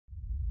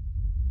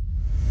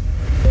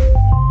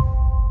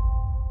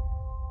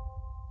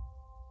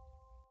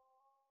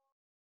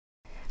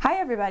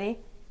everybody,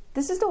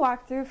 this is the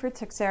walkthrough for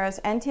Tuxera's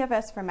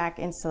NTFS for Mac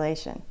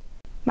installation.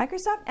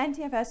 Microsoft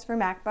NTFS for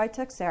Mac by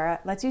Tuxera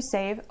lets you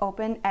save,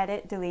 open,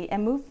 edit, delete,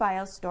 and move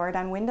files stored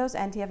on Windows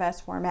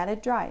NTFS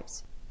formatted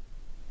drives.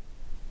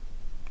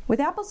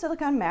 With Apple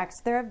Silicon Macs,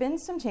 there have been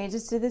some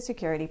changes to the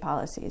security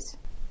policies.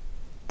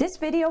 This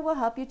video will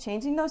help you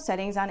changing those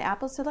settings on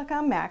Apple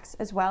Silicon Macs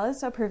as well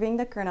as approving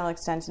the kernel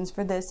extensions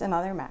for this and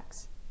other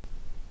Macs.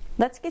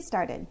 Let's get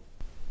started.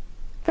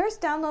 First,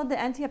 download the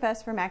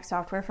NTFS for Mac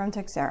software from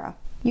Tuxera.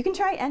 You can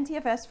try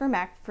NTFS for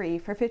Mac free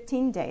for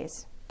 15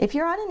 days. If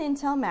you're on an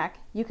Intel Mac,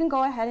 you can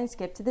go ahead and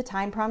skip to the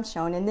time prompt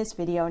shown in this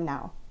video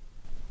now.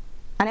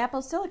 On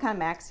Apple Silicon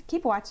Macs,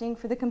 keep watching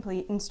for the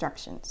complete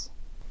instructions.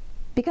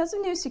 Because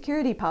of new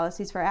security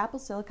policies for Apple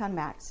Silicon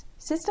Macs,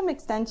 system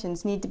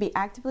extensions need to be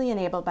actively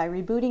enabled by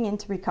rebooting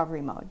into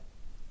recovery mode.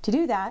 To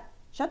do that,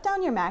 shut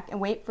down your Mac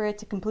and wait for it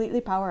to completely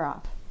power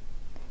off.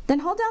 Then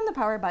hold down the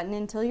power button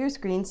until your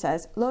screen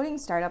says Loading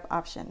Startup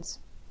Options.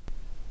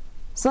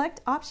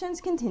 Select Options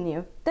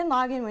Continue, then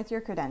log in with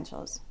your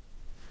credentials.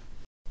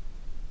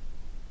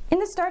 In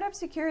the Startup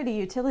Security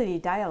Utility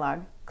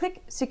dialog,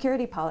 click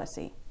Security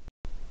Policy.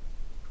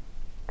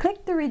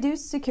 Click the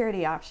Reduce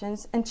Security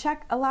options and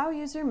check Allow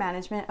User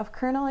Management of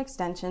Kernel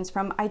Extensions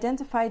from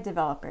Identified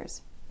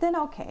Developers, then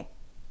OK.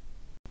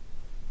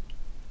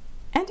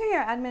 Enter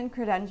your admin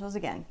credentials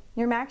again.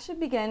 Your Mac should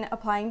begin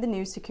applying the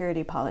new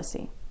security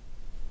policy.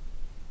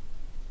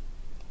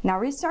 Now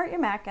restart your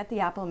Mac at the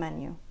Apple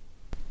menu.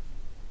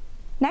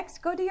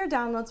 Next, go to your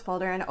Downloads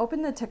folder and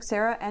open the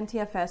Tuxera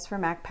NTFS for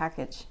Mac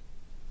package.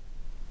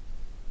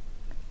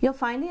 You'll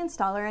find the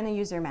installer and a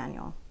user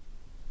manual.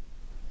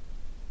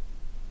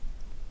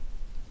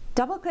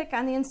 Double-click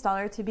on the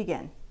installer to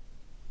begin.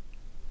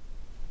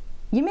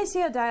 You may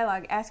see a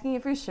dialog asking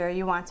if you're sure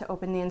you want to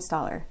open the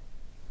installer.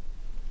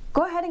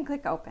 Go ahead and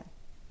click Open.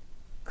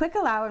 Click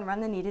Allow and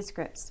run the needed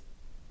scripts.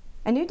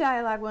 A new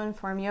dialog will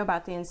inform you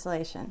about the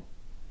installation.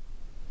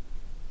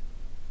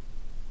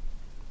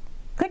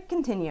 Click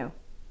Continue.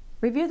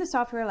 Review the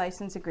software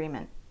license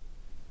agreement.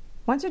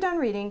 Once you're done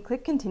reading,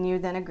 click Continue,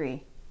 then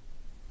Agree.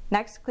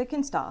 Next, click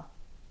Install.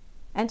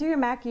 Enter your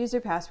Mac user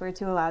password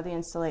to allow the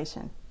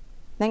installation.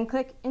 Then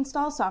click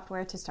Install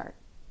Software to start.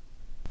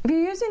 If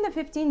you're using the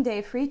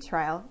 15-day free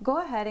trial,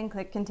 go ahead and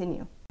click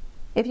Continue.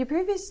 If you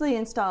previously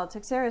installed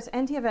Tuxera's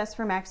NTFS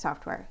for Mac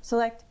software,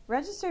 select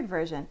Registered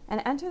Version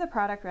and enter the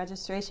product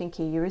registration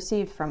key you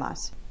received from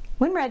us.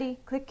 When ready,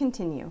 click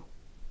Continue.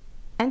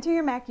 Enter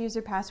your Mac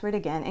user password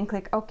again and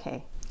click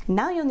OK.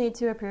 Now you'll need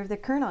to approve the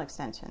kernel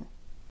extension.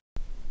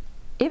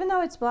 Even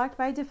though it's blocked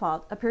by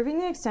default, approving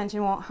the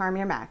extension won't harm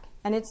your Mac,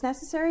 and it's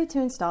necessary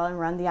to install and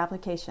run the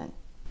application.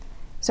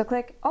 So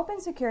click Open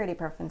Security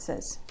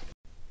Preferences.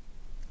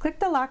 Click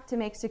the lock to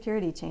make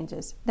security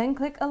changes, then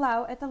click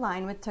Allow at the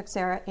line with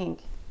Tuxera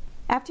Inc.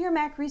 After your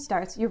Mac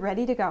restarts, you're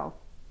ready to go.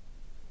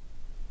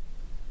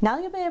 Now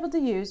you'll be able to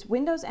use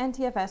Windows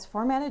NTFS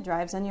formatted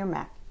drives on your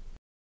Mac.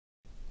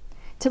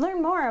 To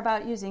learn more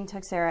about using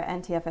Tuxera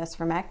NTFS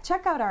for Mac,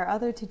 check out our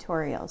other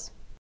tutorials.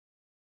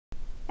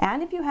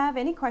 And if you have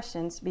any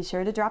questions, be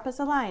sure to drop us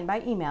a line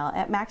by email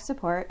at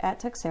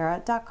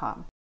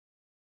macsupport@tuxera.com.